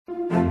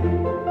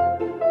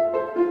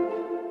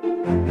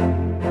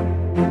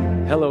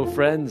Hello,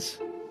 friends.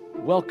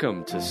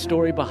 Welcome to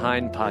Story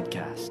Behind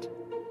Podcast.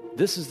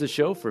 This is the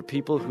show for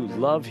people who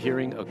love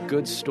hearing a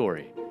good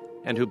story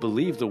and who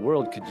believe the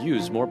world could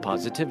use more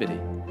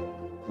positivity.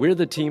 We're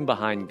the team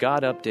behind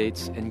God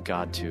Updates and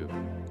GodTube,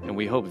 and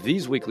we hope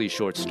these weekly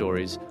short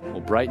stories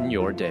will brighten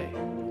your day.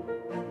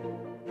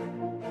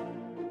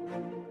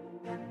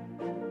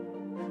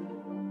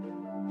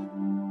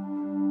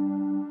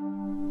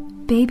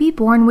 Baby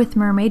born with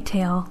mermaid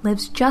tail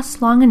lives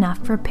just long enough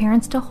for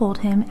parents to hold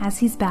him as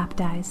he's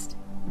baptized.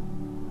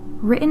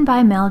 Written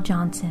by Mel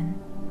Johnson.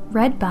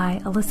 Read by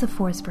Alyssa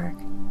Forsberg.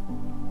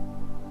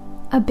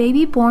 A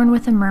baby born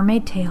with a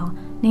mermaid tail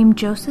named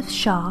Joseph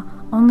Shaw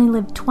only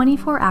lived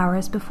 24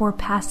 hours before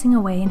passing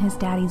away in his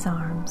daddy's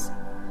arms.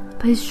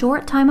 But his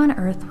short time on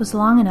Earth was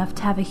long enough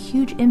to have a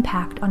huge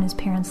impact on his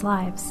parents'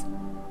 lives.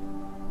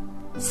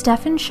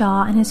 Stephen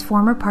Shaw and his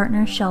former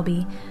partner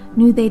Shelby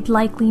knew they'd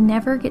likely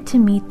never get to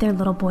meet their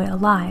little boy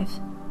alive.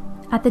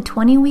 At the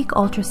 20-week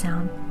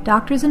ultrasound,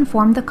 doctors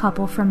informed the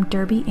couple from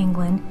Derby,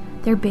 England,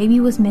 their baby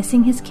was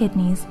missing his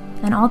kidneys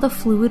and all the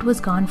fluid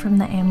was gone from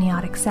the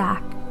amniotic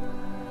sac.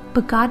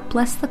 But God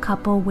blessed the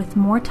couple with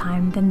more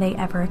time than they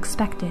ever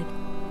expected.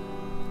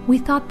 "We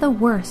thought the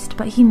worst,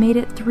 but he made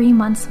it 3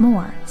 months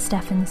more,"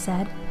 Stephen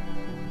said.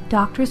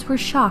 Doctors were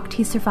shocked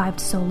he survived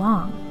so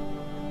long.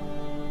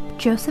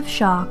 Joseph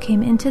Shaw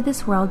came into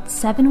this world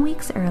 7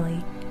 weeks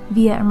early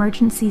via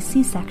emergency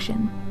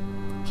C-section.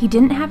 He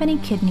didn't have any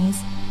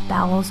kidneys,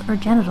 bowels, or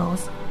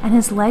genitals, and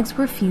his legs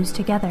were fused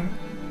together.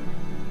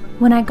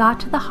 When I got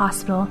to the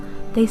hospital,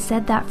 they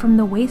said that from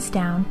the waist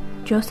down,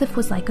 Joseph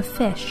was like a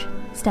fish,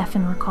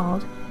 Stephen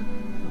recalled.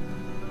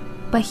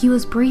 But he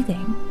was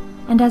breathing,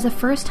 and as a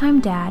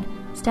first-time dad,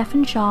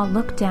 Stephen Shaw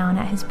looked down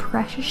at his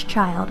precious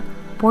child,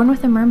 born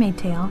with a mermaid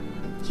tail.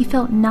 He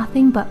felt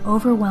nothing but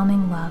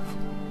overwhelming love.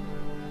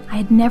 "I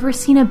had never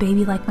seen a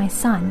baby like my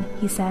son,"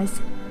 he says.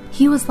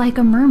 "He was like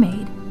a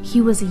mermaid. He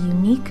was a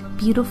unique,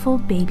 beautiful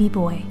baby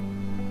boy."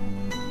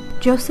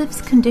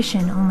 Joseph's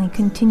condition only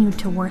continued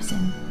to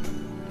worsen.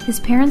 His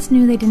parents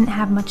knew they didn't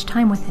have much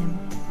time with him.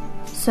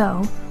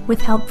 So,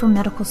 with help from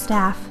medical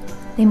staff,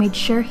 they made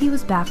sure he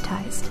was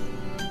baptized.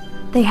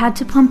 They had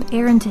to pump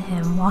air into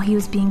him while he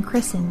was being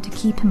christened to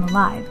keep him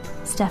alive,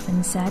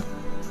 Stephen said.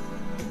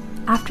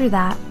 After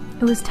that,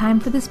 it was time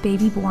for this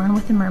baby born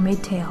with a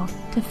mermaid tail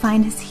to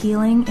find his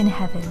healing in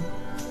heaven.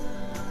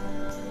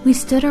 "We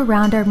stood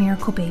around our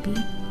miracle baby,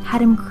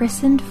 had him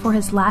christened for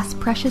his last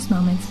precious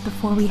moments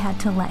before we had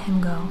to let him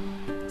go,"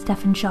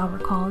 Stephen Shaw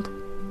recalled.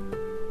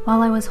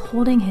 "While I was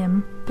holding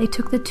him, they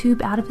took the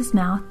tube out of his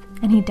mouth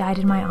and he died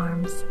in my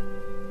arms.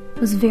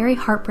 It was very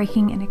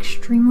heartbreaking and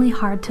extremely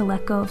hard to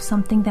let go of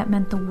something that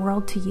meant the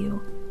world to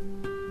you."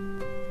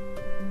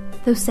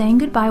 Though saying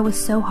goodbye was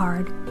so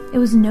hard, it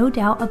was no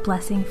doubt a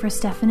blessing for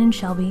Stephen and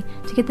Shelby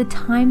to get the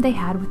time they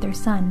had with their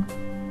son.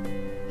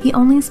 He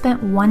only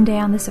spent 1 day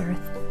on this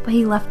earth, but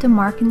he left a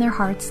mark in their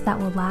hearts that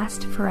will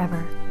last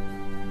forever.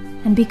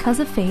 And because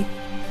of faith,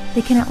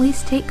 they can at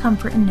least take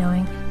comfort in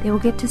knowing they will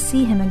get to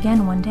see him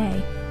again one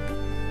day.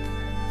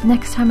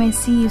 "Next time I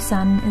see you,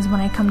 son, is when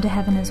I come to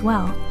heaven as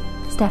well,"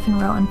 Stephen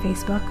wrote on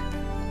Facebook.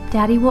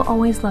 "Daddy will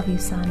always love you,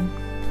 son."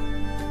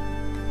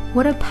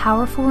 What a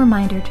powerful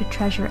reminder to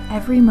treasure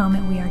every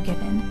moment we are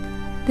given.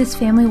 This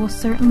family will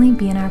certainly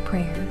be in our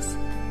prayers.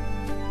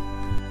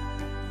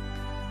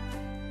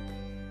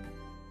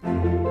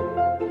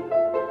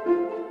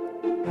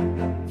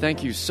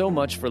 Thank you so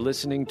much for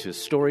listening to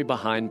Story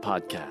Behind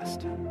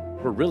Podcast.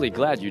 We're really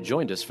glad you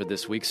joined us for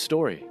this week's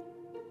story.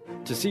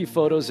 To see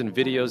photos and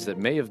videos that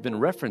may have been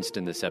referenced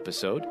in this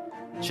episode,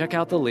 check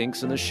out the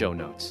links in the show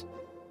notes.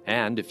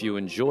 And if you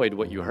enjoyed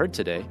what you heard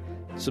today,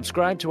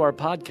 subscribe to our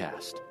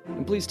podcast,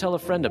 and please tell a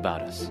friend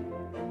about us.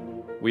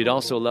 We'd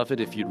also love it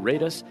if you'd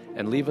rate us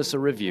and leave us a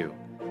review.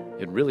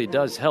 It really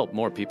does help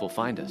more people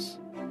find us.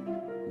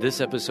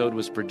 This episode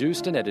was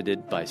produced and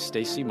edited by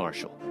Stacy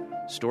Marshall.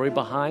 Story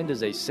Behind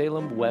is a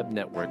Salem Web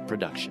Network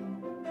production.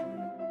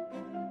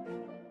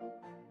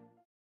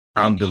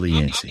 I'm Billy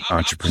Yancey,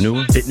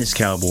 entrepreneur, fitness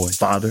cowboy,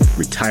 father,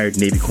 retired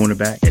Navy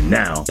cornerback, and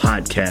now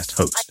podcast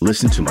host.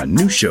 Listen to my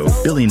new show,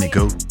 Billy and the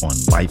Goat, on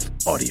Life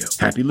Audio.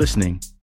 Happy listening.